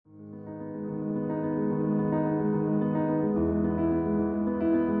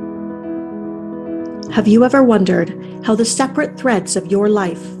Have you ever wondered how the separate threads of your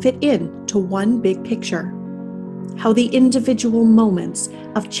life fit into one big picture? How the individual moments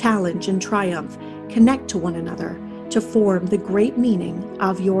of challenge and triumph connect to one another to form the great meaning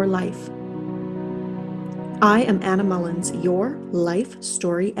of your life? I am Anna Mullins, your life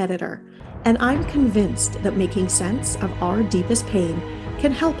story editor, and I'm convinced that making sense of our deepest pain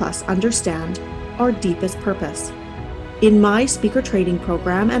can help us understand our deepest purpose. In my speaker training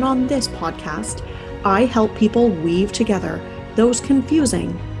program and on this podcast, I help people weave together those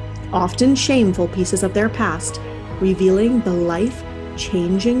confusing, often shameful pieces of their past, revealing the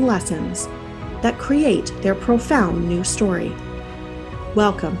life-changing lessons that create their profound new story.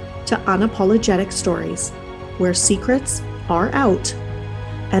 Welcome to Unapologetic Stories, where secrets are out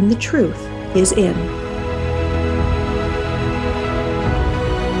and the truth is in.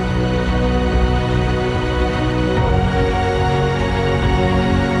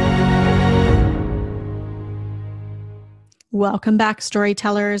 Welcome back,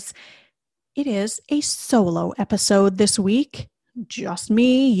 storytellers. It is a solo episode this week. Just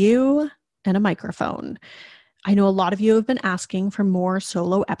me, you, and a microphone. I know a lot of you have been asking for more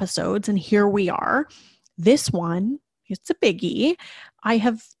solo episodes, and here we are. This one, it's a biggie. I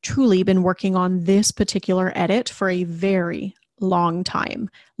have truly been working on this particular edit for a very long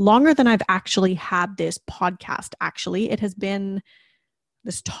time. Longer than I've actually had this podcast, actually.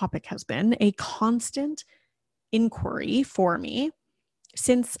 This topic has been a constant inquiry for me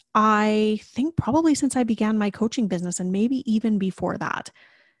since I began my coaching business, and maybe even before that.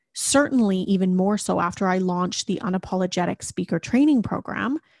 Certainly even more so after I launched the Unapologetic Speaker Training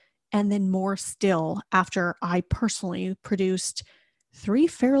Program, and then more still after I personally produced 3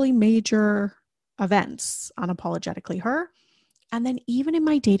 fairly major events, Unapologetically Her, and then even in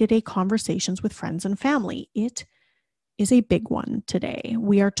my day-to-day conversations with friends and family. It is a big one today.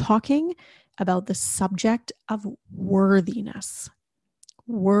 We are talking about the subject of worthiness.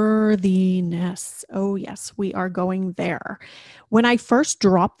 Worthiness. Oh yes, we are going there. When I first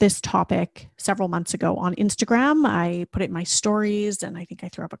dropped this topic several months ago on Instagram, I put it in my stories, and I think I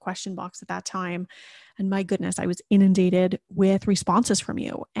threw up a question box at that time. And my goodness, I was inundated with responses from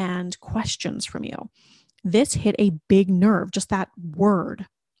you and questions from you. This hit a big nerve, just that word,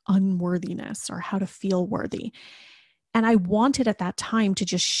 unworthiness, or how to feel worthy. And I wanted at that time to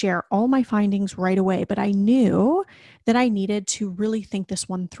just share all my findings right away, but I knew that I needed to really think this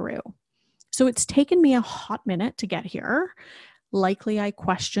one through. So it's taken me a hot minute to get here. Likely I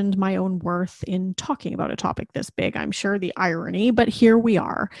questioned my own worth in talking about a topic this big. I'm sure, the irony, but here we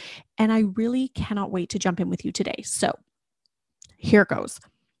are. And I really cannot wait to jump in with you today. So here goes.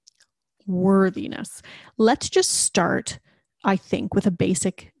 Worthiness. Let's just start, I think, with a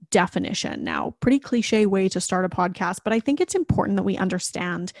basic definition. Now, pretty cliche way to start a podcast, but I think it's important that we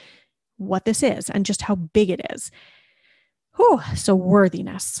understand what this is and just how big it is. So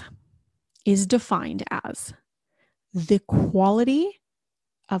worthiness is defined as the quality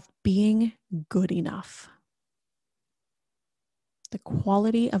of being good enough. The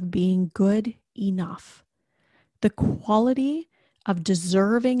quality of being good enough. The quality of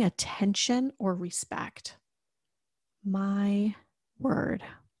deserving attention or respect. My word.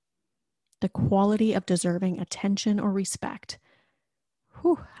 The quality of deserving attention or respect.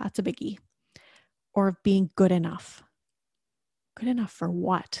 That's a biggie. Or of being good enough. Good enough for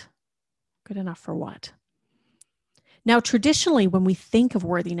what? Good enough for what? Now, traditionally, when we think of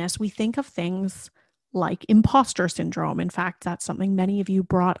worthiness, we think of things like imposter syndrome. In fact, that's something many of you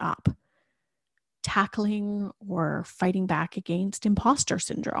brought up. Tackling or fighting back against imposter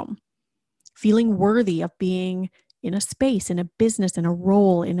syndrome. Feeling worthy of being in a space, in a business, in a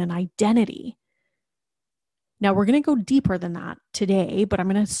role, in an identity. Now, we're going to go deeper than that today, but I'm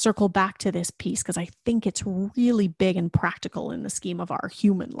going to circle back to this piece because I think it's really big and practical in the scheme of our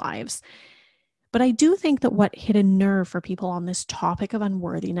human lives. But I do think that what hit a nerve for people on this topic of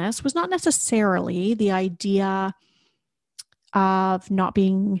unworthiness was not necessarily the idea of not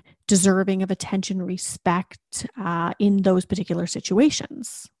being deserving of attention, respect in those particular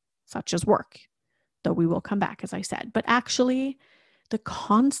situations, such as work. Though we will come back, as I said, but actually the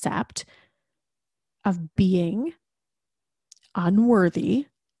concept of being unworthy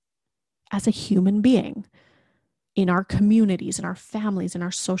as a human being in our communities, in our families, in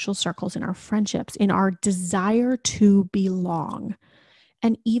our social circles, in our friendships, in our desire to belong,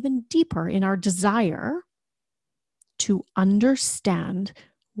 and even deeper in our desire to understand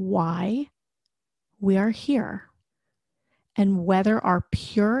why we are here. And whether our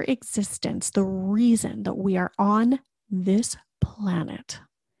pure existence, the reason that we are on this planet,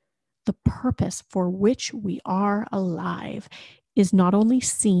 the purpose for which we are alive, is not only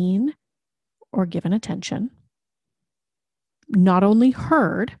seen or given attention, not only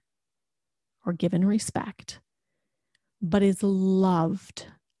heard or given respect, but is loved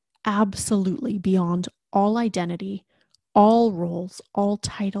absolutely beyond all identity, all roles, all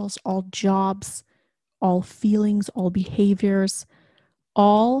titles, all jobs, all feelings, all behaviors,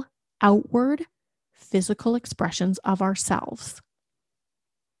 all outward physical expressions of ourselves.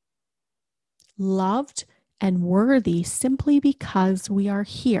 Loved and worthy simply because we are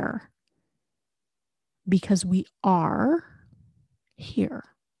here, because we are here.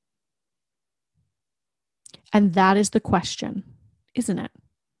 And that is the question, isn't it?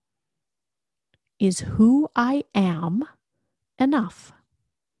 Is who I am enough?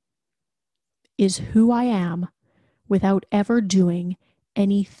 Is who I am without ever doing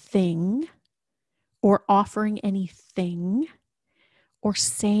anything or offering anything or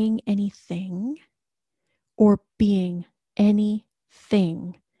saying anything or being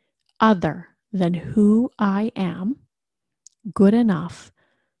anything other than who I am, good enough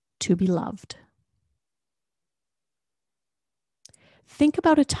to be loved? Think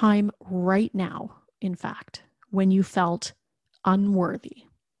about a time right now, in fact, when you felt unworthy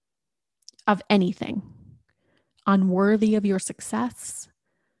of anything, unworthy of your success,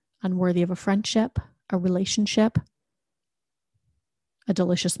 unworthy of a friendship, a relationship, a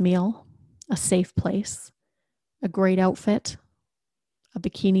delicious meal, a safe place, a great outfit, a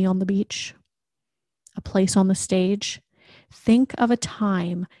bikini on the beach, a place on the stage. Think of a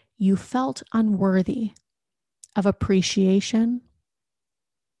time you felt unworthy of appreciation,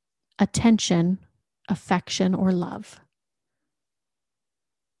 attention, affection, or love.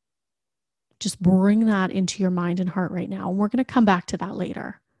 Just bring that into your mind and heart right now. And we're going to come back to that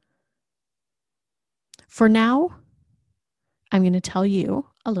later. For now, I'm going to tell you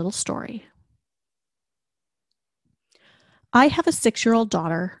a little story. I have a 6-year-old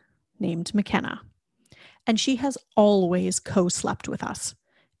daughter named McKenna, and she has always co-slept with us.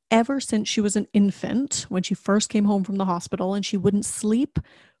 Ever since she was an infant, when she first came home from the hospital, and she wouldn't sleep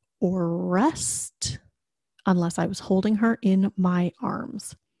or rest unless I was holding her in my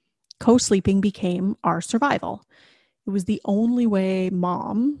arms. Co-sleeping became our survival. It was the only way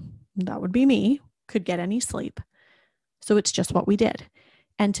mom, that would be me, could get any sleep. So it's just what we did.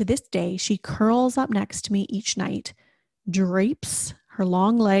 And to this day, she curls up next to me each night, drapes her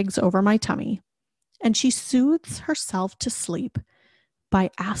long legs over my tummy, and she soothes herself to sleep by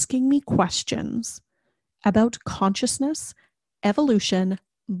asking me questions about consciousness, evolution,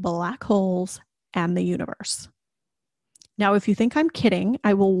 black holes, and the universe. Now, if you think I'm kidding,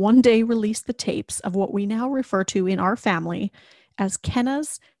 I will one day release the tapes of what we now refer to in our family as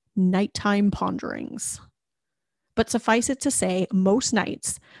Kenna's nighttime ponderings. But suffice it to say, most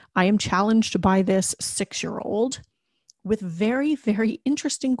nights I am challenged by this 6-year-old with very, very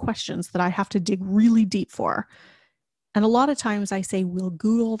interesting questions that I have to dig really deep for. And a lot of times I say, we'll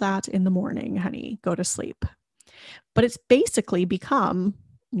Google that in the morning, honey, go to sleep. But it's basically become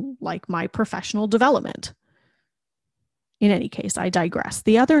like my professional development. In any case, I digress.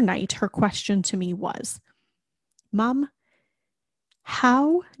 The other night, her question to me was, Mom,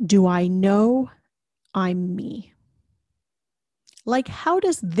 how do I know I'm me? Like, how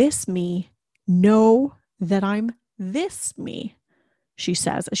does this me know that I'm this me? She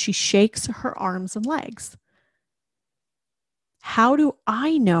says as she shakes her arms and legs. How do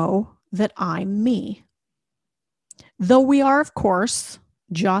I know that I'm me? Though we are, of course,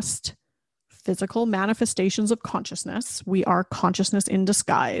 just physical manifestations of consciousness, we are consciousness in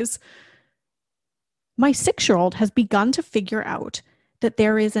disguise. My 6-year-old has begun to figure out that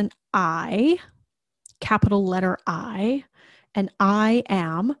there is an I, capital letter I, an I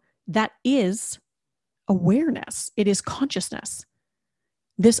am that is awareness. It is consciousness.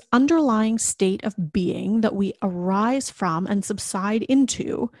 This underlying state of being that we arise from and subside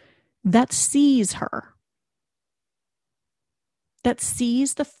into that sees her, that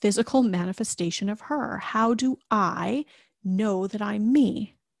sees the physical manifestation of her. How do I know that I'm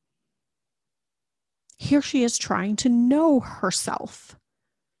me? Here she is trying to know herself.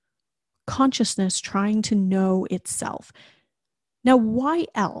 Consciousness trying to know itself. Now, why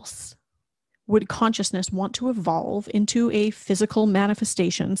else would consciousness want to evolve into a physical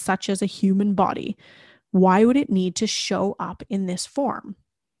manifestation such as a human body? Why would it need to show up in this form?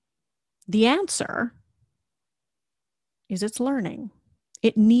 The answer is it's learning.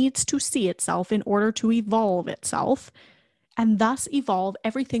 It needs to see itself in order to evolve itself and thus evolve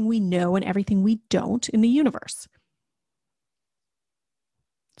everything we know and everything we don't in the universe.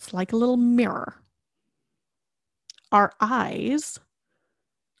 It's like a little mirror. Our eyes,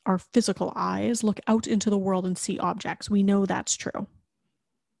 our physical eyes, look out into the world and see objects. We know that's true.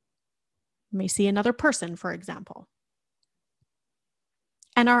 You may see another person, for example.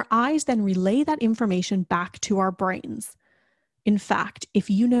 And our eyes then relay that information back to our brains. In fact, if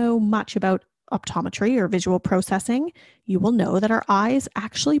you know much about optometry or visual processing, you will know that our eyes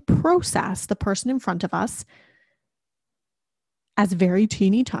actually process the person in front of us as very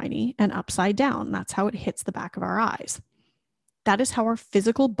teeny tiny and upside down. That's how it hits the back of our eyes. That is how our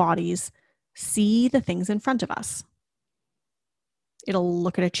physical bodies see the things in front of us. It'll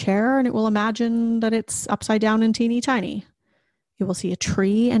look at a chair and it will imagine that it's upside down and teeny tiny. It will see a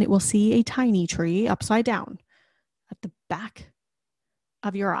tree and it will see a tiny tree upside down at the back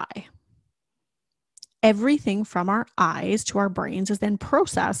of your eye. Everything from our eyes to our brains is then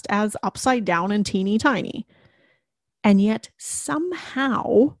processed as upside down and teeny tiny. And yet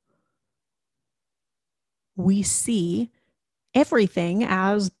somehow we see everything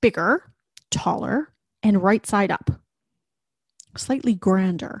as bigger, taller, and right side up, slightly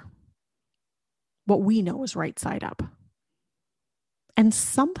grander. What we know is right side up. And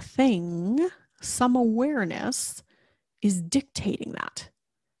something, some awareness is dictating that.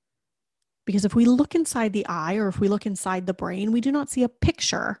 Because if we look inside the eye or if we look inside the brain, we do not see a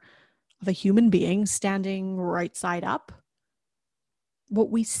picture of a human being standing right side up. What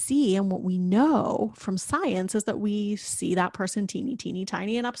we see and what we know from science is that we see that person teeny, teeny,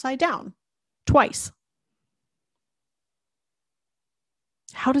 tiny and upside down twice.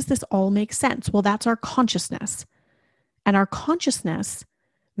 How does this all make sense? Well, that's our consciousness. And our consciousness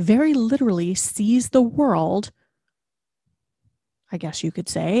very literally sees the world, I guess you could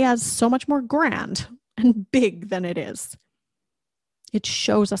say, as so much more grand and big than it is. It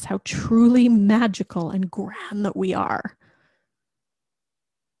shows us how truly magical and grand that we are.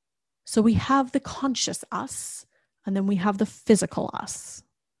 So we have the conscious us, and then we have the physical us.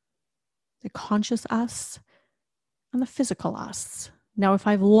 The conscious us and the physical us. Now, if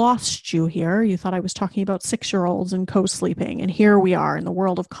I've lost you here, you thought I was talking about 6-year-olds and co-sleeping, and here we are in the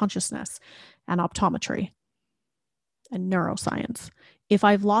world of consciousness and optometry and neuroscience. If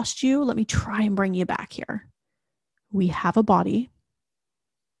I've lost you, let me try and bring you back here. We have a body,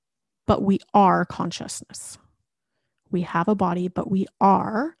 but we are consciousness. We have a body, but we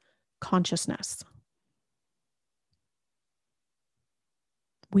are consciousness.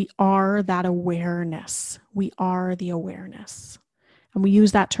 We are that awareness. We are the awareness. And we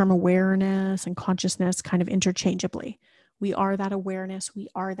use that term awareness and consciousness kind of interchangeably. We are that awareness. We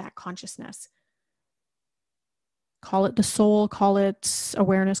are that consciousness. Call it the soul, call it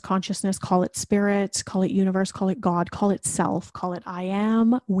awareness, consciousness, call it spirit, call it universe, call it God, call it self, call it I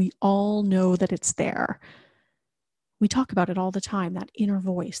am. We all know that it's there. We talk about it all the time, that inner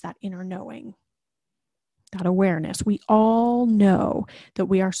voice, that inner knowing, that awareness. We all know that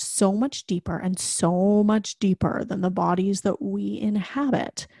we are so much deeper and so much deeper than the bodies that we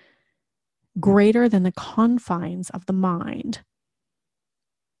inhabit, greater than the confines of the mind.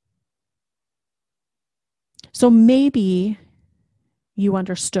 So maybe you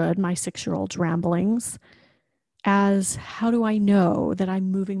understood my 6-year-old's ramblings as, how do I know that I'm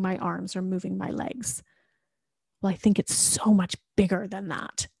moving my arms or moving my legs? Well, I think it's so much bigger than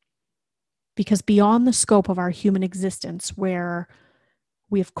that. Because beyond the scope of our human existence, where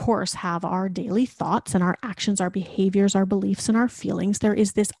we, of course, have our daily thoughts and our actions, our behaviors, our beliefs, and our feelings, there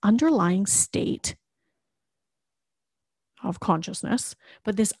is this underlying state of consciousness,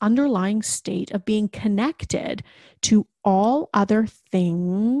 but this underlying state of being connected to all other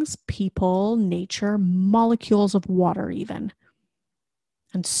things, people, nature, molecules of water even,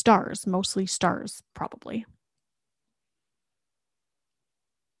 and stars, mostly stars, probably.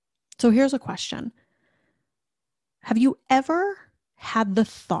 So here's a question. Have you ever had the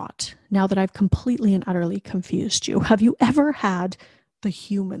thought, now that I've completely and utterly confused you, have you ever had the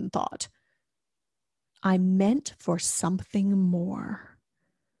human thought, I'm meant for something more?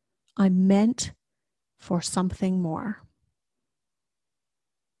 I'm meant for something more.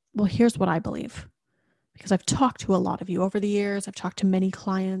 Well, here's what I believe, because I've talked to a lot of you over the years. I've talked to many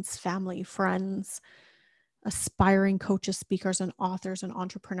clients, family, friends, aspiring coaches, speakers, and authors and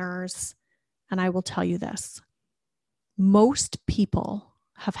entrepreneurs. And I will tell you this. Most people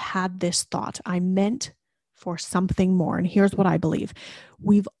have had this thought, I'm meant for something more. And here's what I believe.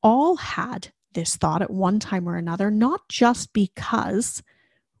 We've all had this thought at one time or another, not just because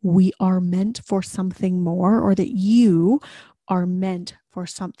we are meant for something more or that you are meant for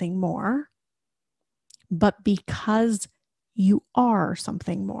something more, but because you are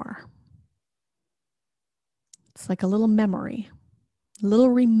something more. It's like a little memory, a little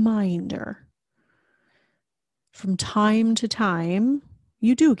reminder. From time to time,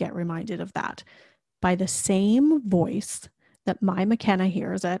 you do get reminded of that by the same voice that my McKenna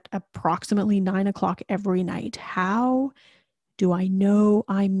hears at approximately 9 o'clock every night? How do I know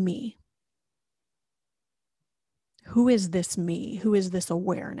I'm me? Who is this me? Who is this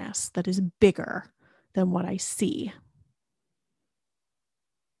awareness that is bigger than what I see?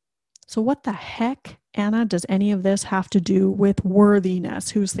 So what the heck, Anna, does any of this have to do with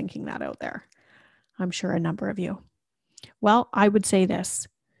worthiness? Who's thinking that out there? I'm sure a number of you. Well, I would say this,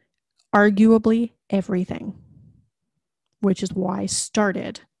 arguably everything, which is why I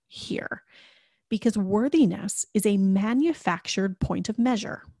started here, because worthiness is a manufactured point of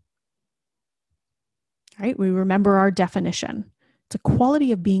measure. Right? We remember our definition. It's a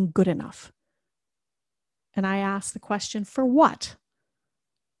quality of being good enough. And I ask the question, for what?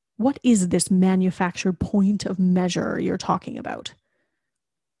 What is this manufactured point of measure you're talking about?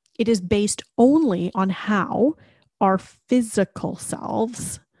 It is based only on how our physical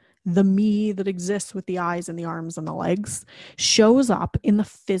selves, the me that exists with the eyes and the arms and the legs, shows up in the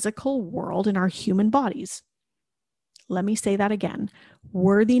physical world in our human bodies. Let me say that again.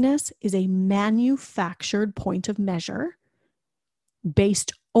 Worthiness is a manufactured point of measure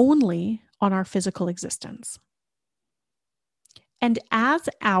based only on our physical existence. And as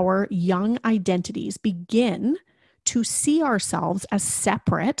our young identities begin to see ourselves as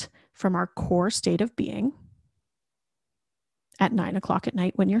separate from our core state of being at 9 o'clock at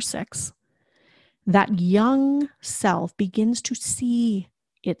night when you're 6, that young self begins to see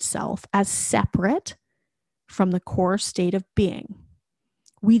itself as separate from the core state of being.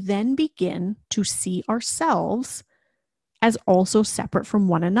 We then begin to see ourselves as also separate from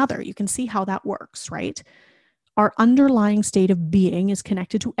one another. You can see how that works, right? Our underlying state of being is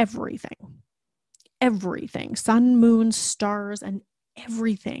connected to everything. Everything, sun, moon, stars, and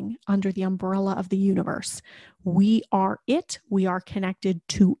everything under the umbrella of the universe. We are it. We are connected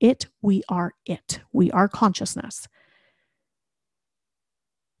to it. We are it. We are consciousness.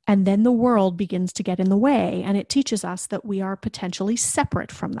 And then the world begins to get in the way, and it teaches us that we are potentially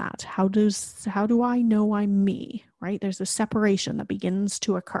separate from that. How do I know I'm me, right? There's a separation that begins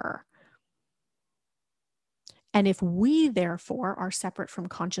to occur. And if we, therefore, are separate from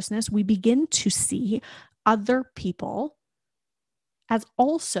consciousness, we begin to see other people as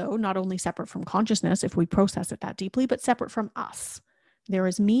also not only separate from consciousness, if we process it that deeply, but separate from us. There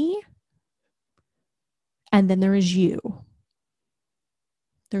is me, and then there is you.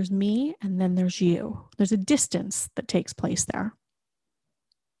 There's me, and then there's you. There's a distance that takes place there.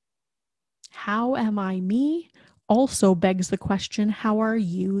 How am I me? Also begs the question, how are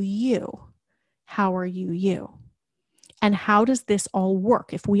you you? How are you you? And how does this all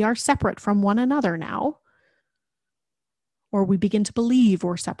work? If we are separate from one another now, or we begin to believe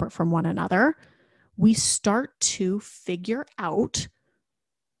we're separate from one another, we start to figure out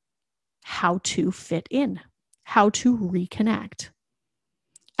how to fit in, how to reconnect.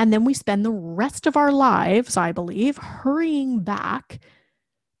 And then we spend the rest of our lives, I believe, hurrying back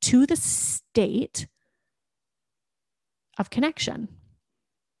to the state of connection.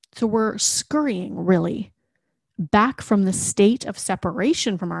 So we're scurrying really back from the state of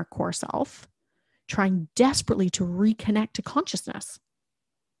separation from our core self, trying desperately to reconnect to consciousness.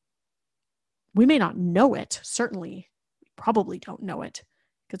 We may not know it, certainly, probably don't know it,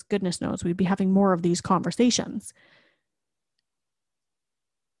 because goodness knows we'd be having more of these conversations.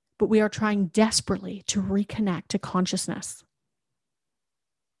 But we are trying desperately to reconnect to consciousness.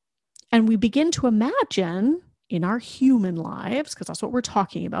 And we begin to imagine in our human lives, because that's what we're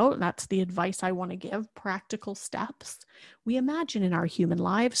talking about, that's the advice I want to give, practical steps. We imagine in our human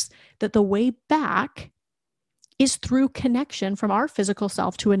lives that the way back is through connection from our physical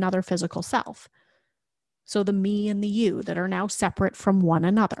self to another physical self. So the me and the you that are now separate from one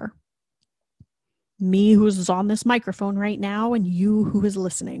another. Me who is on this microphone right now and you who is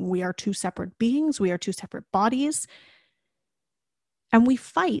listening. We are two separate beings. We are two separate bodies. And we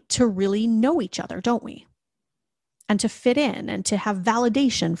fight to really know each other, don't we? And to fit in and to have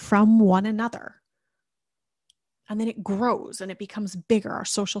validation from one another. And then it grows and it becomes bigger. Our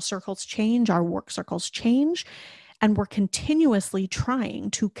social circles change, our work circles change, and we're continuously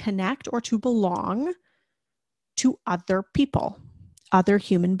trying to connect or to belong to other people, other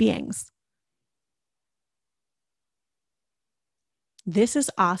human beings. This is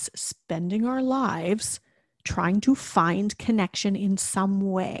us spending our lives trying to find connection in some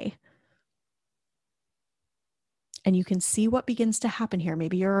way. And you can see what begins to happen here.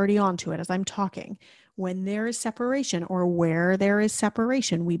 Maybe you're already onto it as I'm talking. When there is separation or where there is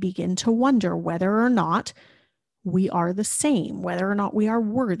separation, we begin to wonder whether or not we are the same, whether or not we are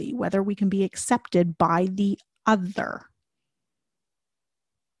worthy, whether we can be accepted by the other.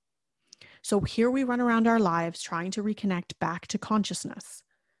 So here we run around our lives trying to reconnect back to consciousness,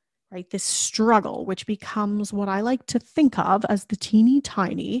 right? This struggle, which becomes what I like to think of as the teeny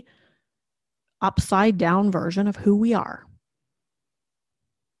tiny upside down version of who we are.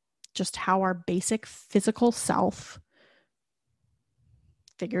 Just how our basic physical self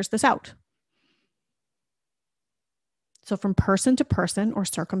figures this out. So from person to person or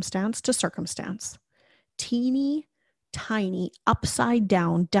circumstance to circumstance, teeny tiny upside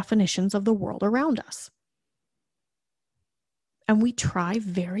down definitions of the world around us. And we try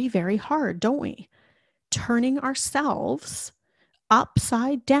very, very hard, don't we? Turning ourselves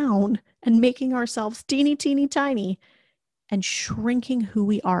upside down and making ourselves teeny, teeny, tiny and shrinking who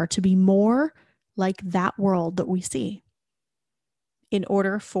we are to be more like that world that we see in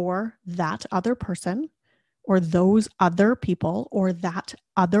order for that other person or those other people or that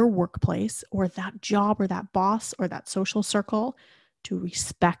other workplace or that job or that boss or that social circle to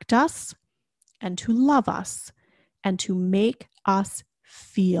respect us and to love us and to make us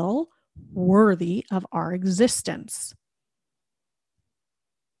feel worthy of our existence.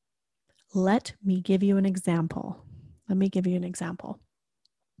 Let me give you an example.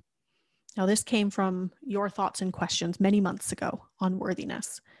 Now, this came from your thoughts and questions many months ago on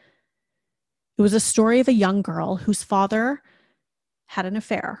worthiness. It was a story of a young girl whose father had an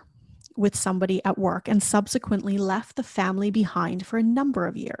affair with somebody at work and subsequently left the family behind for a number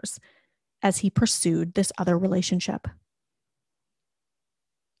of years as he pursued this other relationship.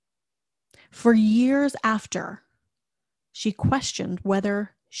 For years after, she questioned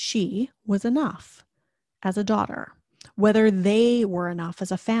whether she was enough as a daughter, whether they were enough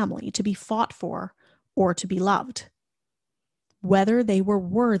as a family to be fought for or to be loved, whether they were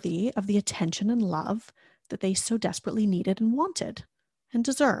worthy of the attention and love that they so desperately needed and wanted and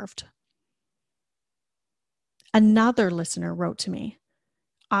deserved. Another listener wrote to me,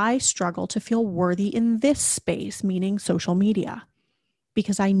 I struggle to feel worthy in this space, meaning social media,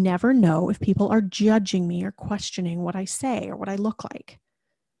 because I never know if people are judging me or questioning what I say or what I look like.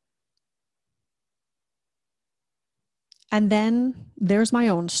 And then there's my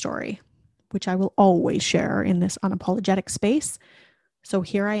own story, which I will always share in this unapologetic space. So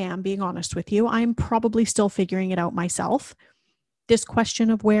here I am being honest with you. I'm probably still figuring it out myself. This question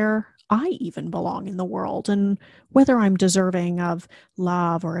of where I even belong in the world and whether I'm deserving of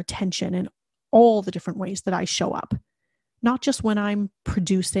love or attention in all the different ways that I show up. Not just when I'm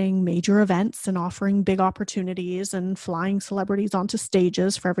producing major events and offering big opportunities and flying celebrities onto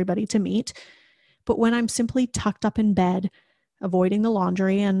stages for everybody to meet, but when I'm simply tucked up in bed, avoiding the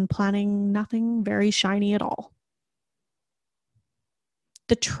laundry and planning nothing very shiny at all.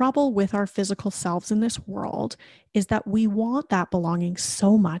 The trouble with our physical selves in this world is that we want that belonging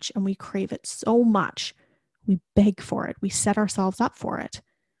so much and we crave it so much. We beg for it. We set ourselves up for it.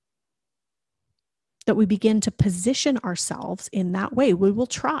 That we begin to position ourselves in that way. We will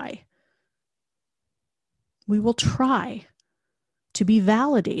try. We will try to be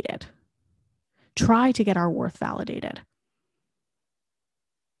validated. Try to get our worth validated.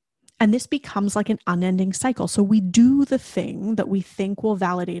 And this becomes like an unending cycle. So we do the thing that we think will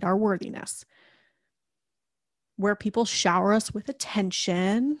validate our worthiness, where people shower us with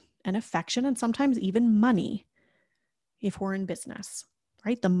attention and affection and sometimes even money if we're in business,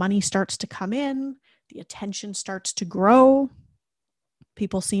 right? The money starts to come in, the attention starts to grow,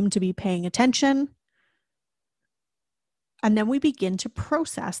 people seem to be paying attention. And then we begin to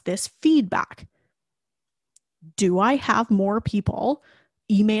process this feedback. Do I have more people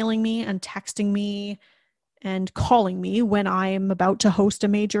emailing me and texting me and calling me when I'm about to host a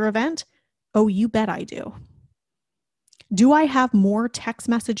major event? Oh, you bet I do. Do I have more text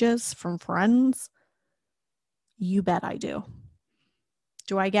messages from friends? You bet I do.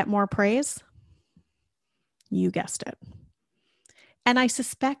 Do I get more praise? You guessed it. And I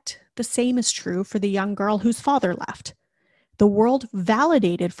suspect the same is true for the young girl whose father left. The world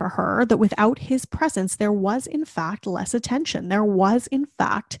validated for her that without his presence, there was in fact less attention. There was in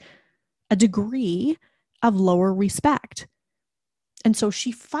fact a degree of lower respect. And so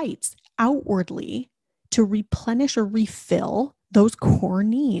she fights outwardly to replenish or refill those core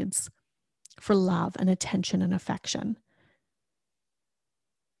needs for love and attention and affection.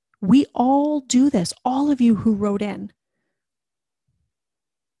 We all do this, all of you who wrote in.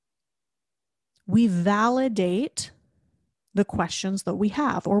 We validate the questions that we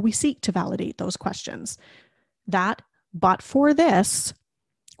have, or we seek to validate those questions. That, but for this,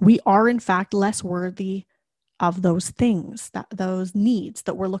 we are in fact less worthy of those things, those needs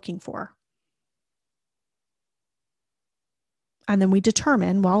that we're looking for. And then we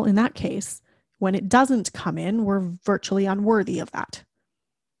determine, well, in that case, when it doesn't come in, we're virtually unworthy of that.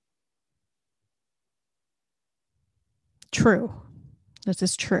 True. This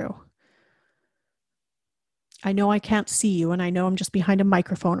is true. I know I can't see you, and I know I'm just behind a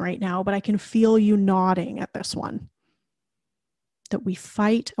microphone right now, but I can feel you nodding at this one. That we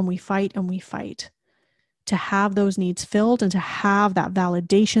fight and we fight and we fight to have those needs filled and to have that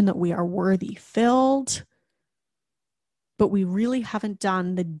validation that we are worthy filled. But we really haven't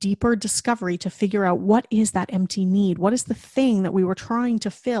done the deeper discovery to figure out what is that empty need? What is the thing that we were trying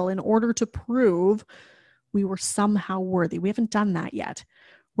to fill in order to prove we were somehow worthy? We haven't done that yet.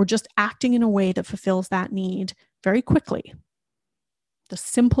 We're just acting in a way that fulfills that need very quickly. The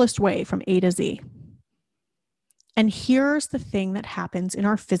simplest way from A to Z. And here's the thing that happens in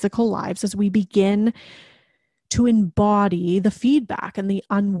our physical lives as we begin to embody the feedback and the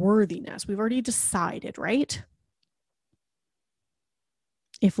unworthiness. We've already decided, right?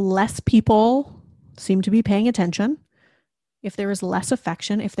 If less people seem to be paying attention, if there is less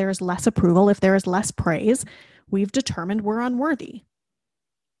affection, if there is less approval, if there is less praise, we've determined we're unworthy.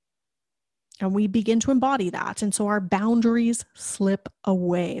 And we begin to embody that. And so our boundaries slip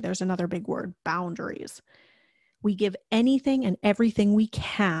away. There's another big word, boundaries. We give anything and everything we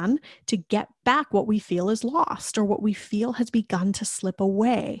can to get back what we feel is lost or what we feel has begun to slip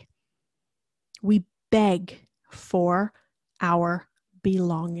away. We beg for our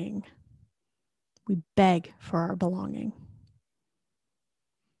belonging. We beg for our belonging.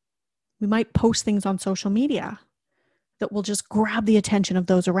 We might post things on social media that will just grab the attention of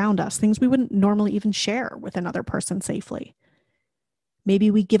those around us, things we wouldn't normally even share with another person safely.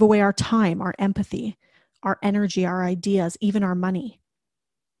 Maybe we give away our time, our empathy, our energy, our ideas, even our money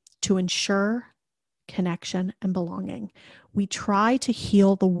to ensure connection and belonging. We try to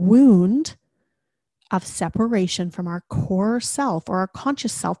heal the wound of separation from our core self or our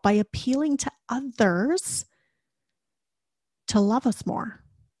conscious self by appealing to others to love us more.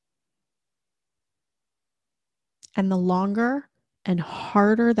 And the longer and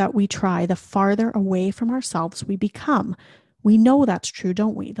harder that we try, the farther away from ourselves we become. We know that's true,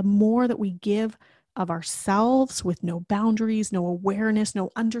 don't we? The more that we give of ourselves with no boundaries, no awareness, no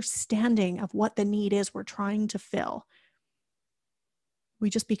understanding of what the need is we're trying to fill, we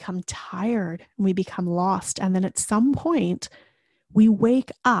just become tired and we become lost. And then at some point, we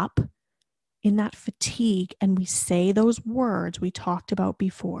wake up in that fatigue and we say those words we talked about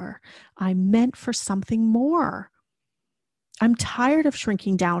before. I'm meant for something more. I'm tired of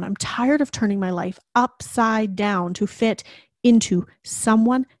shrinking down. I'm tired of turning my life upside down to fit into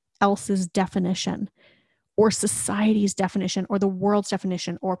someone else's definition or society's definition or the world's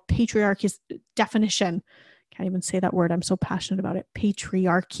definition or patriarchy's definition. Can't even say that word. I'm so passionate about it.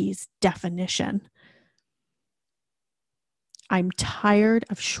 Patriarchy's definition. I'm tired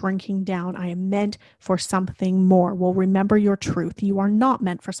of shrinking down. I am meant for something more. Well, remember your truth. You are not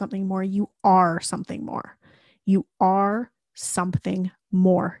meant for something more. You are something more. You are something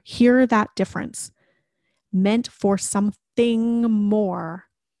more. Hear that difference. Meant for something more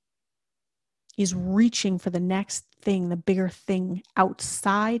is reaching for the next thing, the bigger thing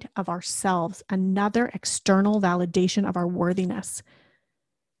outside of ourselves, another external validation of our worthiness.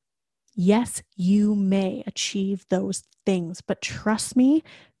 Yes, you may achieve those things, but trust me,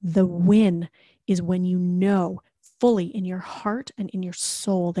 the win is when you know fully in your heart and in your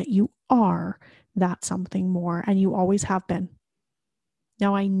soul that you are that something more, and you always have been.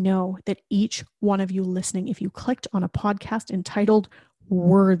 Now, I know that each one of you listening, if you clicked on a podcast entitled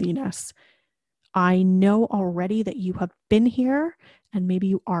Worthiness, I know already that you have been here and maybe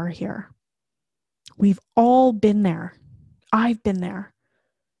you are here. We've all been there. I've been there.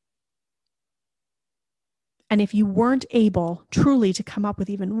 And if you weren't able truly to come up with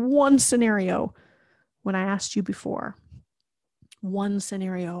even one scenario when I asked you before, one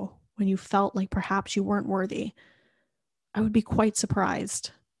scenario when you felt like perhaps you weren't worthy, I would be quite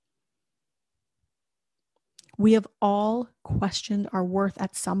surprised. We have all questioned our worth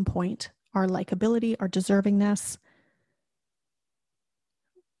at some point, our likability, our deservingness.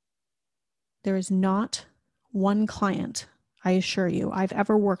 There is not one client, I assure you, I've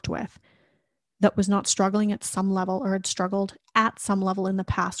ever worked with that was not struggling at some level or had struggled at some level in the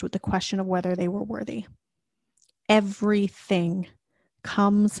past with the question of whether they were worthy. Everything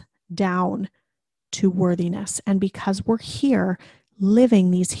comes down to worthiness. And because we're here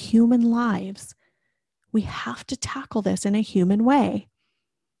living these human lives, we have to tackle this in a human way.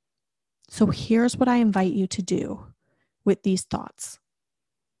 So here's what I invite you to do with these thoughts.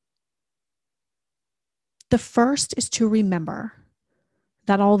 The first is to remember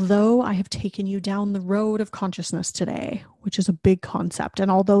that although I have taken you down the road of consciousness today, which is a big concept,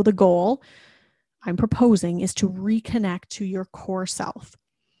 and although the goal I'm proposing is to reconnect to your core self,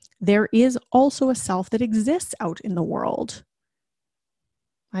 There is also a self that exists out in the world.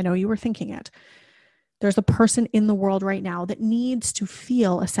 I know you were thinking it. There's a person in the world right now that needs to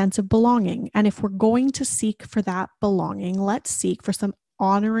feel a sense of belonging. And if we're going to seek for that belonging, let's seek for some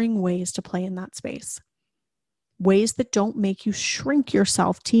honoring ways to play in that space. Ways that don't make you shrink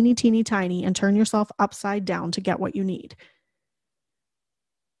yourself teeny, teeny, tiny and turn yourself upside down to get what you need.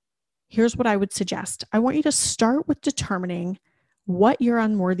 Here's what I would suggest. I want you to start with determining what your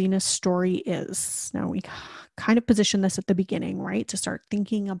unworthiness story is. Now, we kind of position this at the beginning, right? To start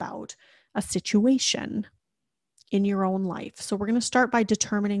thinking about a situation in your own life. So we're going to start by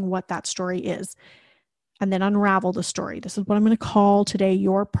determining what that story is and then unravel the story. This is what I'm going to call today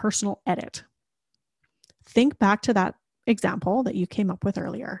your personal edit. Think back to that example that you came up with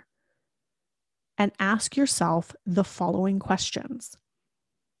earlier and ask yourself the following questions.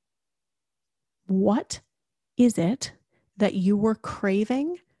 What is it that you were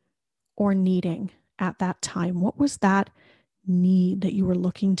craving or needing at that time? What was that need that you were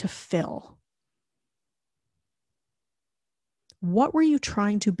looking to fill? What were you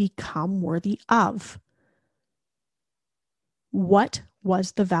trying to become worthy of? What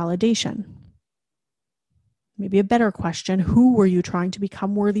was the validation? Maybe a better question, who were you trying to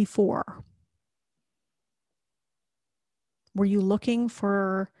become worthy for? Were you looking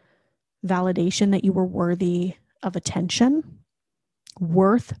for validation that you were worthy of attention,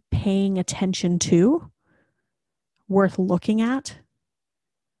 worth paying attention to, worth looking at,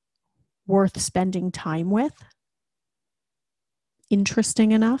 worth spending time with,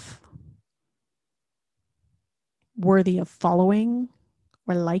 interesting enough, worthy of following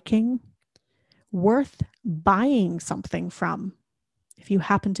or liking, worth buying something from if you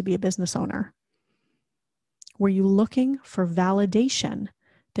happen to be a business owner? Were you looking for validation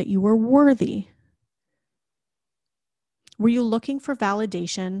that you were worthy? Were you looking for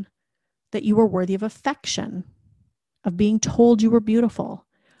validation that you were worthy of affection, of being told you were beautiful,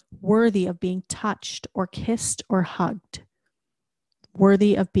 worthy of being touched or kissed or hugged,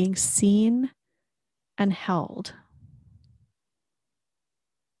 worthy of being seen and held?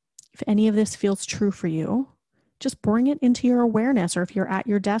 If any of this feels true for you, just bring it into your awareness, or if you're at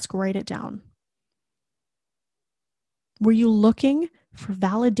your desk, write it down. Were you looking for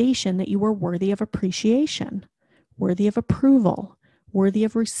validation that you were worthy of appreciation, worthy of approval, worthy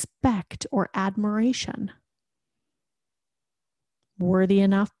of respect or admiration? Worthy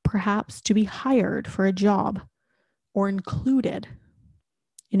enough, perhaps, to be hired for a job or included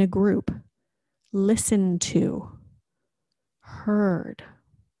in a group, listened to, heard,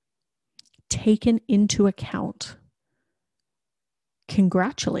 taken into account,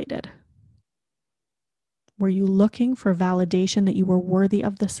 congratulated? Were you looking for validation that you were worthy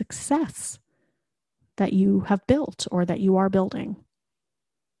of the success that you have built or that you are building?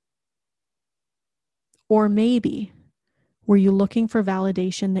 Or maybe, were you looking for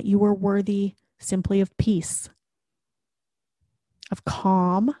validation that you were worthy simply of peace, of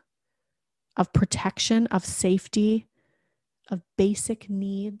calm, of protection, of safety, of basic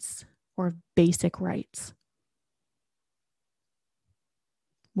needs, or of basic rights?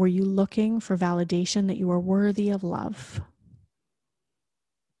 Were you looking for validation that you were worthy of love?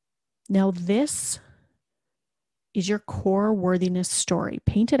 Now, this is your core worthiness story.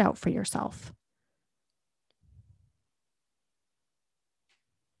 Paint it out for yourself.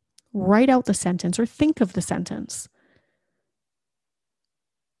 Write out the sentence or think of the sentence.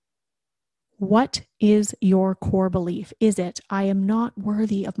 What is your core belief? Is it, I am not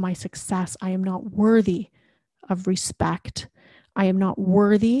worthy of my success. I am not worthy of respect. I am not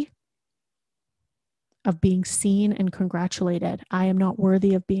worthy of being seen and congratulated. I am not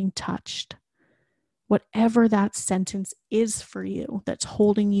worthy of being touched. Whatever that sentence is for you that's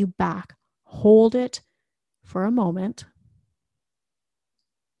holding you back, hold it for a moment.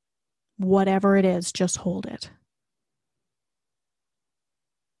 Whatever it is, just hold it.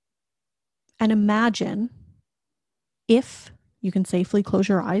 And imagine, if you can safely close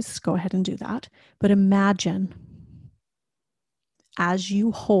your eyes, go ahead and do that. But imagine, as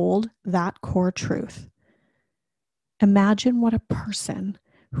you hold that core truth, imagine what a person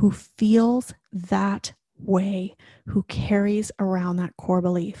who feels that way, who carries around that core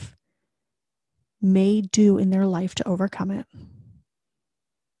belief, may do in their life to overcome it.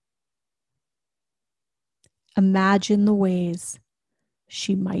 Imagine the ways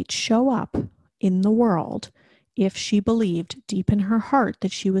she might show up in the world if she believed deep in her heart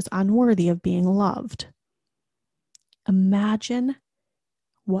that she was unworthy of being loved. Imagine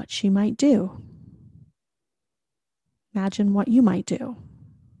what she might do. Imagine what you might do.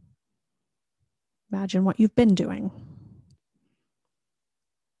 Imagine what you've been doing.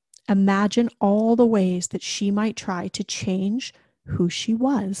 Imagine all the ways that she might try to change who she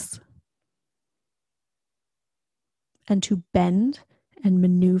was and to bend and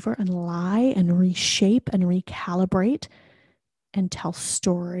maneuver and lie and reshape and recalibrate and tell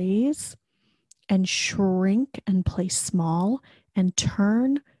stories and shrink and play small and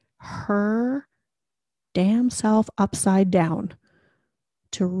turn her damn self upside down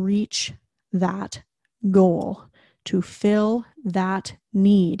to reach that goal, to fill that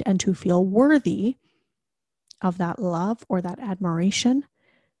need, and to feel worthy of that love or that admiration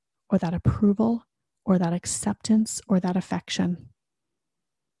or that approval or that acceptance or that affection.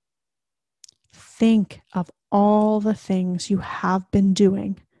 Think of all the things you have been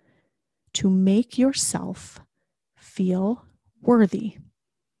doing to make yourself feel worthy,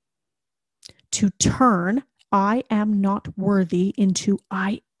 to turn I am not worthy into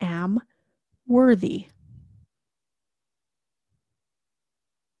I am worthy.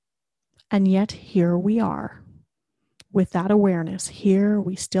 And yet here we are with that awareness. Here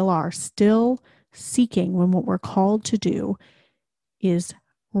we still are, still seeking when what we're called to do is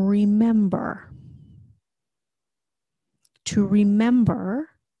remember. To remember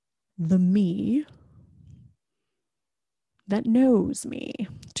the me that knows me.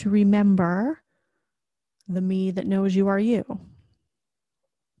 To remember the me that knows you are you.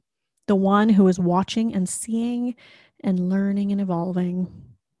 The one who is watching and seeing and learning and evolving.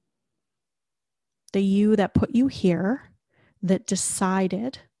 The you that put you here, that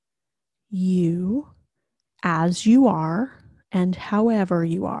decided you as you are and however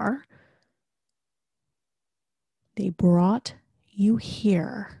you are. They brought you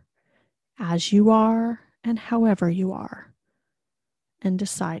here as you are and however you are, and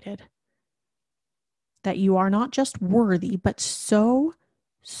decided that you are not just worthy, but so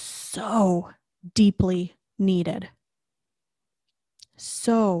deeply needed.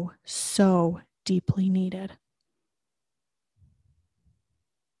 So deeply needed.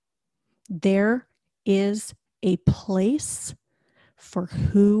 There is a place for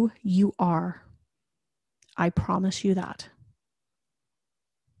who you are. I promise you that.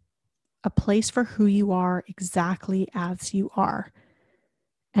 A place for who you are exactly as you are.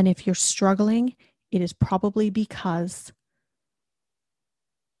 And if you're struggling, it is probably because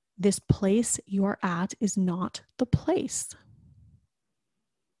this place you are at is not the place.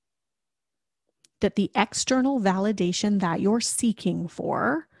 That the external validation that you're seeking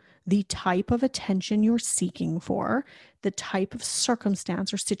for, the type of attention you're seeking for, the type of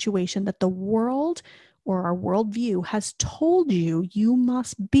circumstance or situation that the world or our worldview has told you you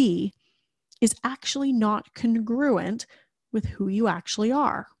must be, is actually not congruent with who you actually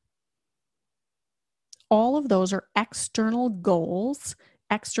are. All of those are external goals,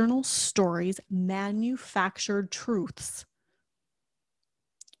 external stories, manufactured truths.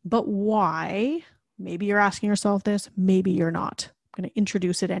 But why? Maybe you're asking yourself this, maybe you're not. I'm going to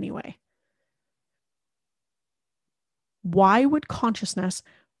introduce it anyway. Why would consciousness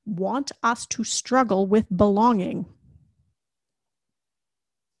want us to struggle with belonging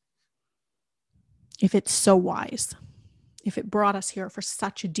if it's so wise? If it brought us here for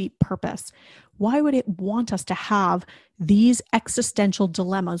such a deep purpose, why would it want us to have these existential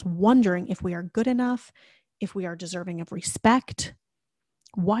dilemmas, wondering if we are good enough, if we are deserving of respect?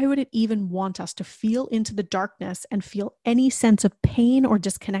 Why would it even want us to feel into the darkness and feel any sense of pain or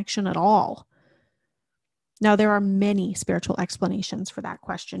disconnection at all? Now, there are many spiritual explanations for that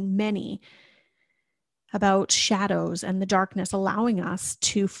question, many about shadows and the darkness allowing us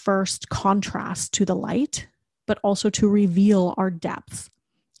to first contrast to the light, but also to reveal our depths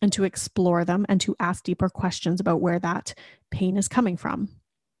and to explore them and to ask deeper questions about where that pain is coming from.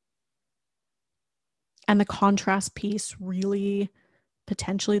 And the contrast piece, really,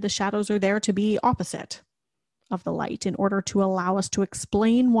 potentially the shadows are there to be opposite of the light in order to allow us to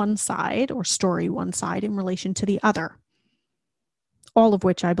explain one side or story one side in relation to the other. All of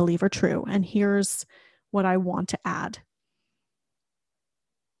which I believe are true. And here's what I want to add.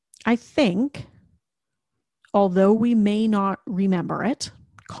 I think, although we may not remember it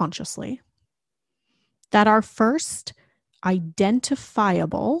consciously, that our first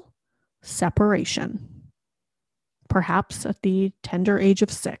identifiable separation, perhaps at the tender age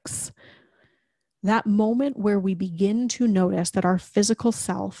of 6, that moment where we begin to notice that our physical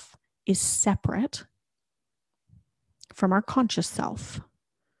self is separate from our conscious self,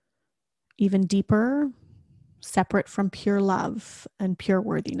 even deeper, separate from pure love and pure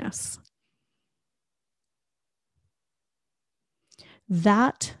worthiness.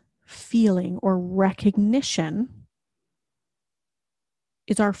 That feeling or recognition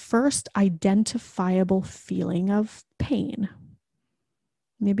is our first identifiable feeling of pain.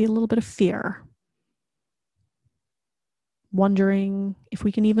 maybe a little bit of fear, wondering if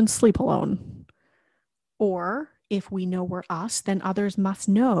we can even sleep alone. Or if we know we're us, then others must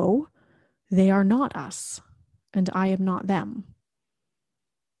know they are not us and I am not them.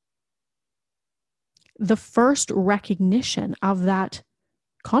 The first recognition of that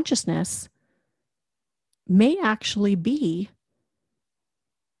consciousness may actually be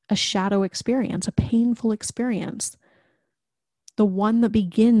a shadow experience, a painful experience, the one that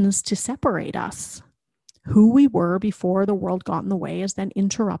begins to separate us. Who we were before the world got in the way is then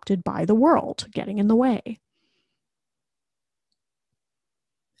interrupted by the world getting in the way.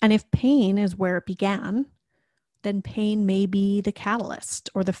 And if pain is where it began, then pain may be the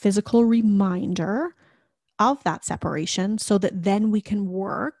catalyst or the physical reminder of that separation so that then we can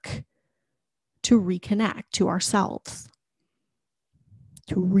work to reconnect to ourselves,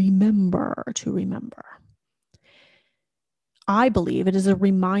 to remember. I believe it is a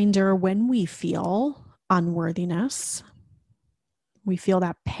reminder when we feel unworthiness, we feel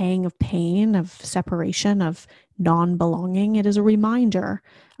that pang of pain, of separation, of non-belonging. It is a reminder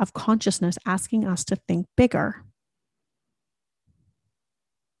of consciousness asking us to think bigger,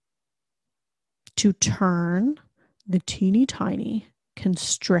 to turn the teeny tiny,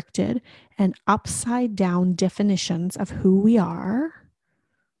 constricted, and upside down definitions of who we are,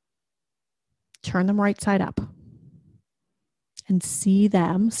 turn them right side up, and see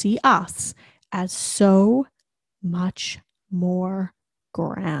us as so much more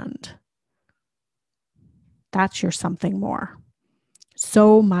grand. That's your something more.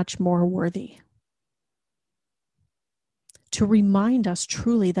 So much more worthy. To remind us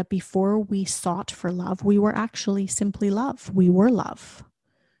truly that before we sought for love, we were actually simply love. We were love.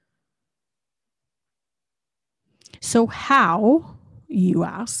 So how, you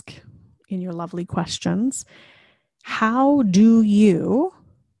ask in your lovely questions, how do you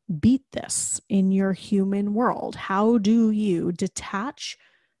beat this in your human world? How do you detach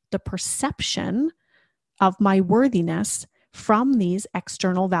the perception of my worthiness from these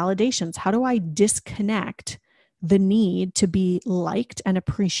external validations? How do I disconnect the need to be liked and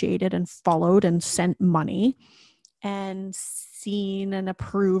appreciated and followed and sent money and seen and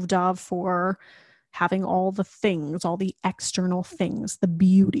approved of for having all the things, all the external things, the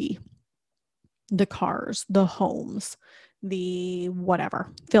beauty, the cars, the homes, the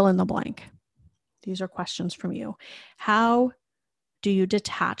whatever, fill in the blank. These are questions from you. How do you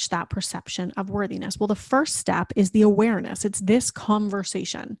detach that perception of worthiness? Well, the first step is the awareness. It's this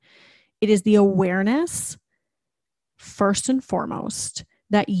conversation. It is the awareness, first and foremost,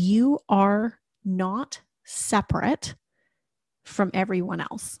 that you are not separate from everyone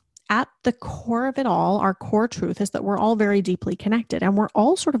else. At the core of it all, our core truth is that we're all very deeply connected and we're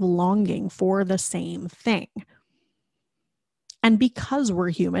all sort of longing for the same thing. And because we're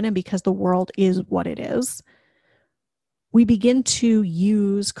human and because the world is what it is, we begin to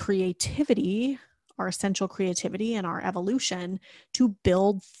use creativity, our essential creativity and our evolution to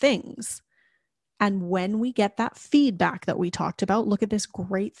build things. And when we get that feedback that we talked about, look at this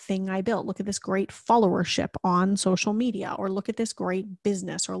great thing I built, look at this great followership on social media, or look at this great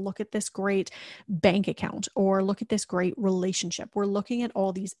business, or look at this great bank account, or look at this great relationship. We're looking at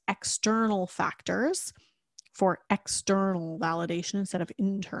all these external factors for external validation instead of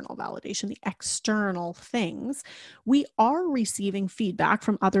internal validation, the external things. We are receiving feedback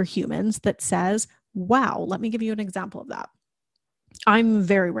from other humans that says, wow, let me give you an example of that. I'm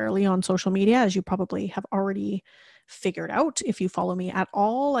very rarely on social media, as you probably have already figured out. If you follow me at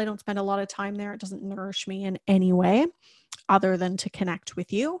all, I don't spend a lot of time there. It doesn't nourish me in any way other than to connect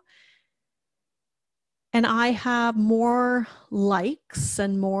with you. And I have more likes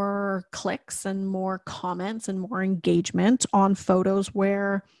and more clicks and more comments and more engagement on photos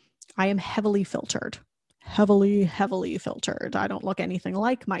where I am heavily filtered. Heavily filtered. I don't look anything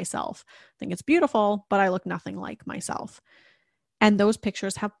like myself. I think it's beautiful, but I look nothing like myself. And those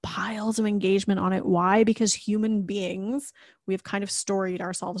pictures have piles of engagement on it. Why? Because human beings, we've kind of storied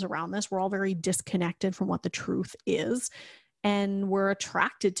ourselves around this. We're all very disconnected from what the truth is. And we're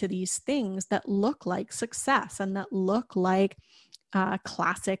attracted to these things that look like success and that look like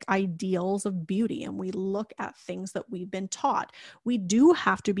classic ideals of beauty. And we look at things that we've been taught. We do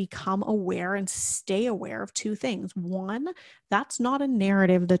have to become aware and stay aware of two things. One, that's not a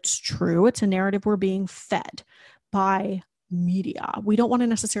narrative that's true. It's a narrative we're being fed by media. We don't want to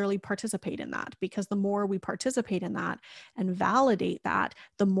necessarily participate in that, because the more we participate in that and validate that,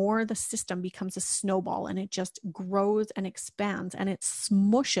 the more the system becomes a snowball and it just grows and expands and it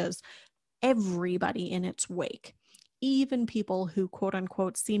smushes everybody in its wake. Even people who, quote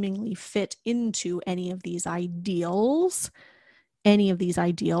unquote, seemingly fit into any of these ideals any of these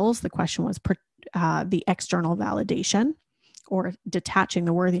ideals. The question was the external validation, or detaching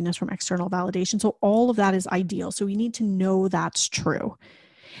the worthiness from external validation. So all of that is ideal. So we need to know that's true.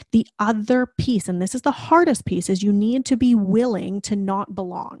 The other piece, and this is the hardest piece, is you need to be willing to not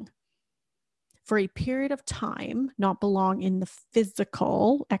belong. For a period of time, not belong in the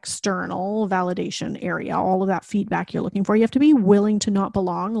physical, external validation area, all of that feedback you're looking for. You have to be willing to not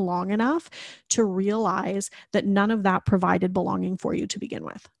belong long enough to realize that none of that provided belonging for you to begin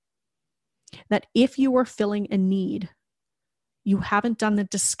with. That if you were filling a need, you haven't done the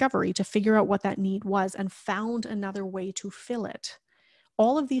discovery to figure out what that need was and found another way to fill it.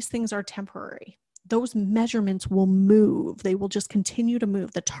 All of these things are temporary. Those measurements will move. They will just continue to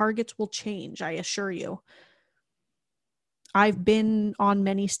move. The targets will change, I assure you. I've been on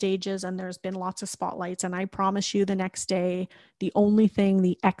many stages and there's been lots of spotlights, and I promise you the next day, the only thing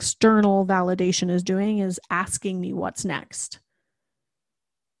the external validation is doing is asking me what's next.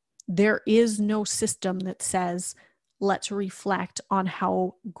 There is no system that says, let's reflect on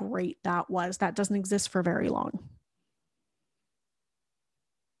how great that was. That doesn't exist for very long.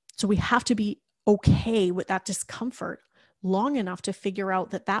 So we have to be okay with that discomfort long enough to figure out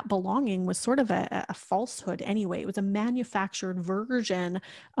that that belonging was sort of a falsehood anyway. It was a manufactured version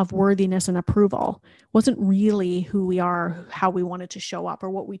of worthiness and approval. It wasn't really who we are, how we wanted to show up, or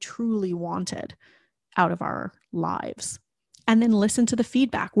what we truly wanted out of our lives. And then listen to the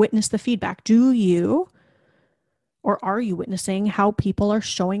feedback, witness the feedback. Do you, or are you witnessing how people are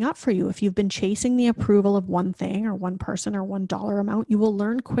showing up for you? If you've been chasing the approval of one thing or one person or $1 amount, you will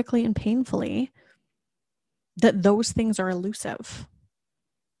learn quickly and painfully that those things are elusive.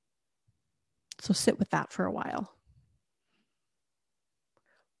 So sit with that for a while.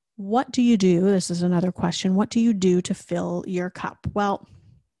 What do you do? This is another question. What do you do to fill your cup? Well,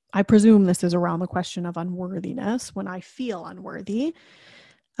 I presume this is around the question of unworthiness. When I feel unworthy,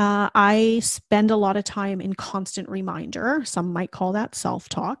 I spend a lot of time in constant reminder. Some might call that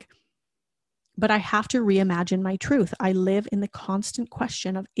self-talk. But I have to reimagine my truth. I live in the constant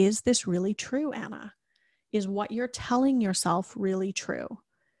question of, is this really true, Anna? Is what you're telling yourself really true?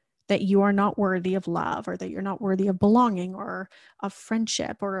 That you are not worthy of love, or that you're not worthy of belonging, or of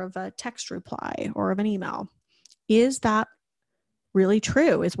friendship, or of a text reply, or of an email? Is that really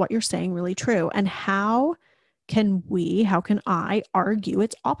true? Is what you're saying really true? And how can I argue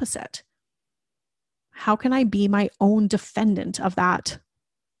its opposite? How can I be my own defendant of that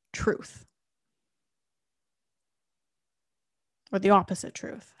truth? Or the opposite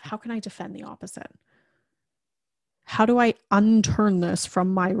truth? How can I defend the opposite? How do I unturn this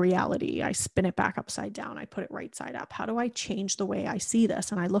from my reality? I spin it back upside down. I put it right side up. How do I change the way I see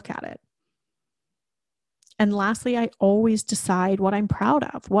this and I look at it? And lastly, I always decide what I'm proud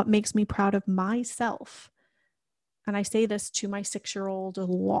of, what makes me proud of myself. And I say this to my 6-year-old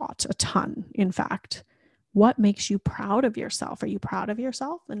a ton, in fact. What makes you proud of yourself? Are you proud of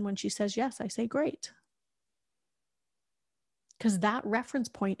yourself? And when she says yes, I say great. Because that reference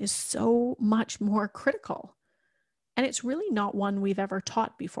point is so much more critical. And it's really not one we've ever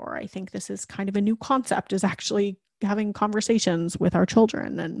taught before. I think this is kind of a new concept, is actually having conversations with our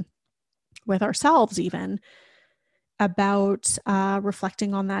children and with ourselves even about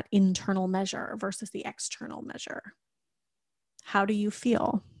reflecting on that internal measure versus the external measure. How do you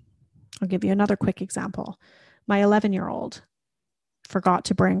feel? I'll give you another quick example. My 11-year-old forgot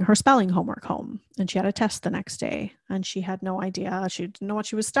to bring her spelling homework home, and she had a test the next day, and she had no idea. She didn't know what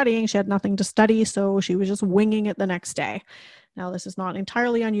she was studying. She had nothing to study, so she was just winging it the next day. Now, this is not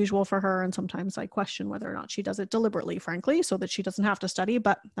entirely unusual for her, and sometimes I question whether or not she does it deliberately, frankly, so that she doesn't have to study,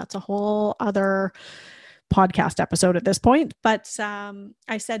 but that's a whole other podcast episode at this point. But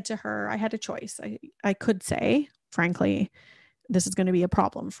I said to her, I had a choice. I could say, frankly, this is going to be a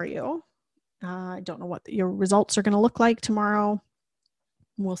problem for you. I don't know what your results are going to look like tomorrow.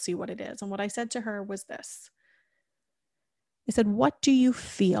 We'll see what it is. And what I said to her was this. I said, what do you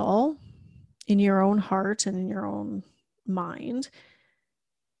feel in your own heart and in your own mind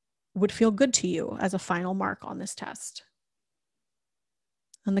would feel good to you as a final mark on this test?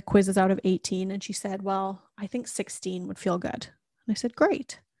 And the quiz is out of 18. And she said, well, I think 16 would feel good. And I said,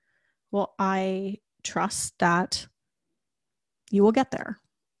 great. Well, I trust that you will get there.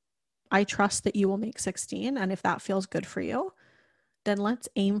 I trust that you will make 16. And if that feels good for you, then let's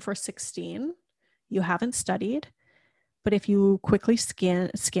aim for 16. You haven't studied, but if you quickly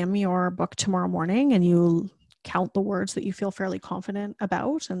skim your book tomorrow morning and you count the words that you feel fairly confident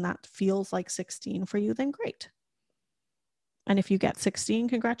about, and that feels like 16 for you, then great. And if you get 16,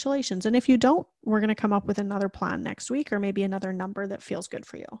 congratulations. And if you don't, we're going to come up with another plan next week, or maybe another number that feels good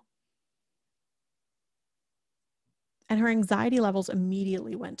for you. And her anxiety levels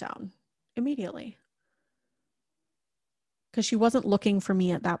immediately went down. Immediately. Because she wasn't looking for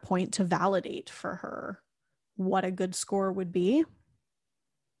me at that point to validate for her what a good score would be.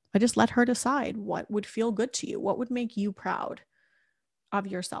 I just let her decide what would feel good to you, what would make you proud of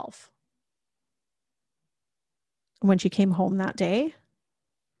yourself. When she came home that day,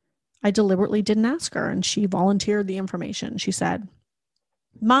 I deliberately didn't ask her, and she volunteered the information. She said,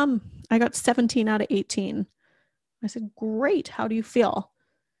 "Mom, I got 17 out of 18. I said, "Great. How do you feel?"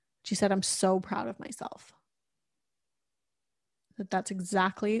 She said, "I'm so proud of myself." That's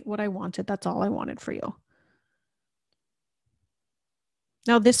exactly what I wanted. That's all I wanted for you.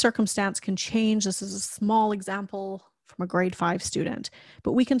 Now, this circumstance can change. This is a small example from a grade 5 student,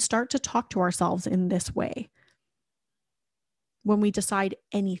 but we can start to talk to ourselves in this way. When we decide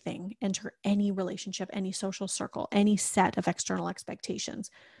anything, enter any relationship, any social circle, any set of external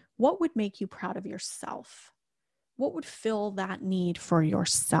expectations, what would make you proud of yourself? What would fill that need for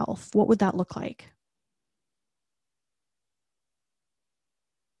yourself? What would that look like?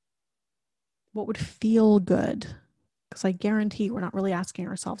 What would feel good? Because I guarantee we're not really asking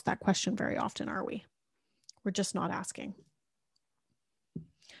ourselves that question very often, are we? We're just not asking.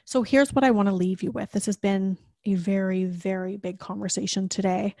 So here's what I want to leave you with. This has been a very, very big conversation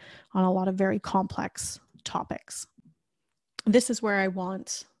today on a lot of very complex topics. This is where I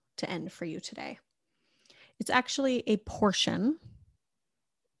want to end for you today. It's actually a portion,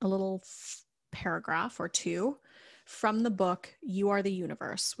 a little paragraph or two from the book You Are the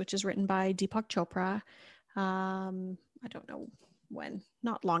Universe, which is written by Deepak Chopra. I don't know when,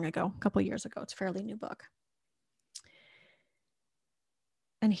 not long ago, a couple of years ago. It's a fairly new book.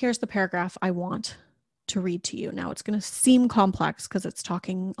 And here's the paragraph I want to read to you. Now, it's going to seem complex because it's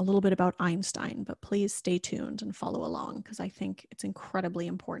talking a little bit about Einstein, but please stay tuned and follow along because I think it's incredibly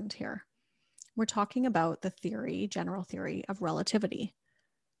important here. We're talking about the theory, general theory of relativity.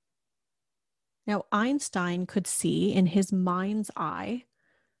 Now, Einstein could see in his mind's eye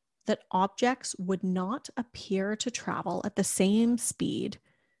that objects would not appear to travel at the same speed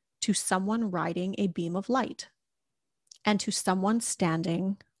to someone riding a beam of light and to someone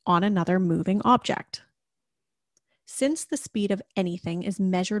standing on another moving object. Since the speed of anything is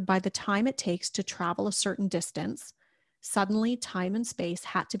measured by the time it takes to travel a certain distance, suddenly time and space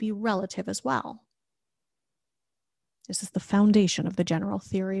had to be relative as well. This is the foundation of the general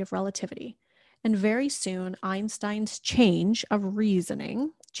theory of relativity. And very soon, Einstein's chain of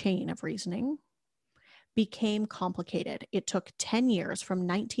reasoning, became complicated. It took 10 years from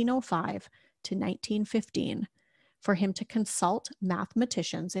 1905 to 1915 for him to consult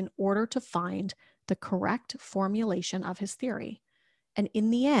mathematicians in order to find the correct formulation of his theory. And in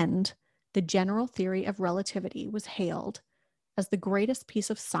the end, the general theory of relativity was hailed as the greatest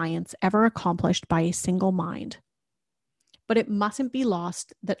piece of science ever accomplished by a single mind. But it mustn't be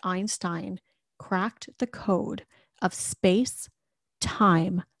lost that Einstein cracked the code of space,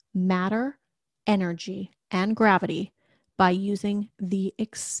 time, matter, energy, and gravity by using the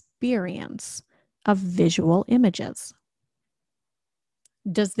experience of visual images.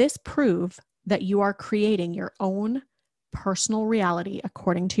 Does this prove that you are creating your own personal reality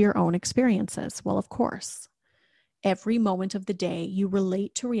according to your own experiences? Well, of course. Every moment of the day, you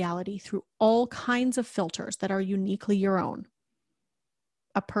relate to reality through all kinds of filters that are uniquely your own.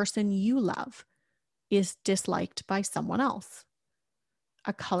 A person you love is disliked by someone else.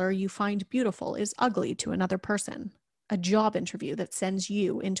 A color you find beautiful is ugly to another person. A job interview that sends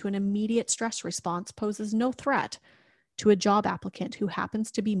you into an immediate stress response poses no threat to a job applicant who happens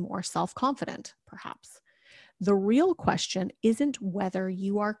to be more self-confident, perhaps. The real question isn't whether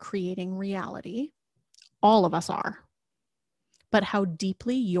you are creating reality. All of us are. But how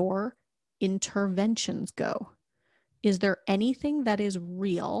deeply your interventions go. Is there anything that is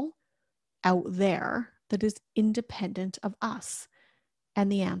real out there that is independent of us?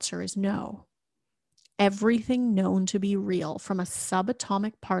 And the answer is no. Everything known to be real, from a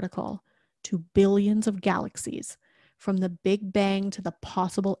subatomic particle to billions of galaxies, from the Big Bang to the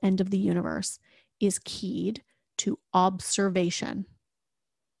possible end of the universe, is keyed to observation.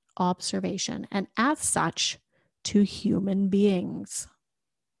 Observation, and as such, to human beings.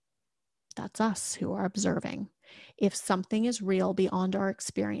 That's us who are observing. If something is real beyond our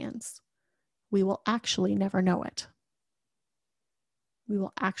experience, we will actually never know it. We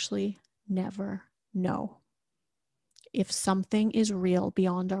will actually never know. If something is real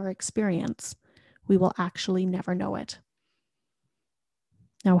beyond our experience, we will actually never know it.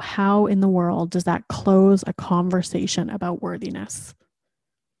 Now, how in the world does that close a conversation about worthiness?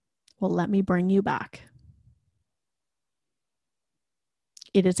 Well, let me bring you back.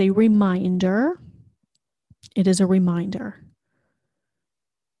 It is a reminder It is a reminder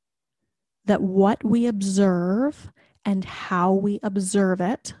that what we observe and how we observe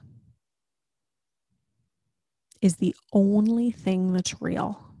it is the only thing that's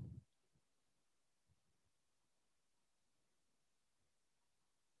real.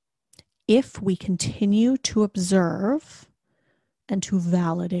 If we continue to observe and to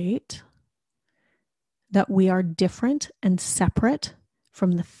validate that we are different and separate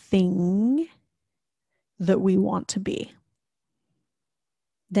from the thing that we want to be,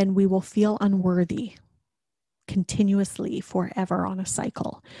 then we will feel unworthy continuously forever on a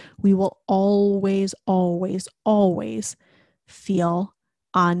cycle. We will always, always, always feel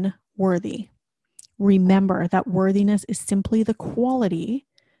unworthy. Remember that worthiness is simply the quality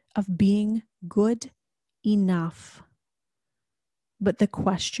of being good enough. But the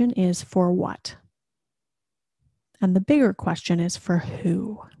question is for what? And the bigger question is for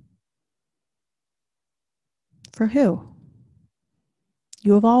who? For who?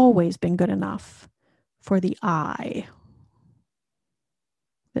 You have always been good enough for the I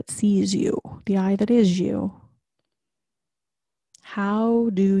that sees you, the I that is you. How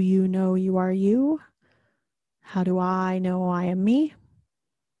do you know you are you? How do I know I am me?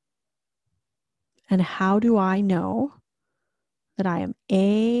 And how do I know that I am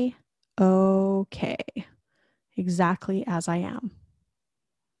A-okay, exactly as I am?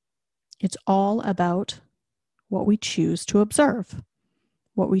 It's all about what we choose to observe,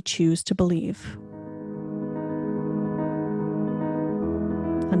 what we choose to believe.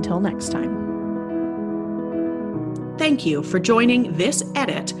 Until next time. Thank you for joining this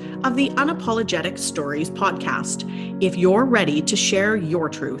edit of the Unapologetic Stories podcast. If you're ready to share your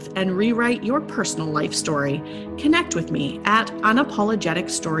truth and rewrite your personal life story, connect with me at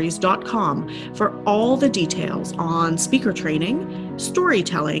unapologeticstories.com for all the details on speaker training,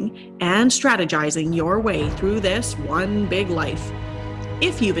 storytelling, and strategizing your way through this one big life.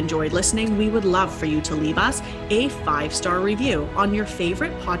 If you've enjoyed listening, we would love for you to leave us a 5-star review on your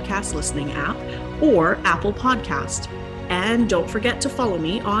favorite podcast listening app or Apple Podcast. And don't forget to follow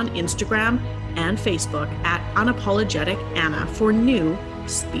me on Instagram and Facebook at Unapologetic Anna for new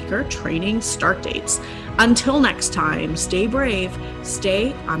speaker training start dates. Until next time, stay brave,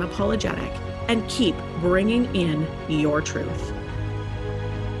 stay unapologetic, and keep bringing in your truth.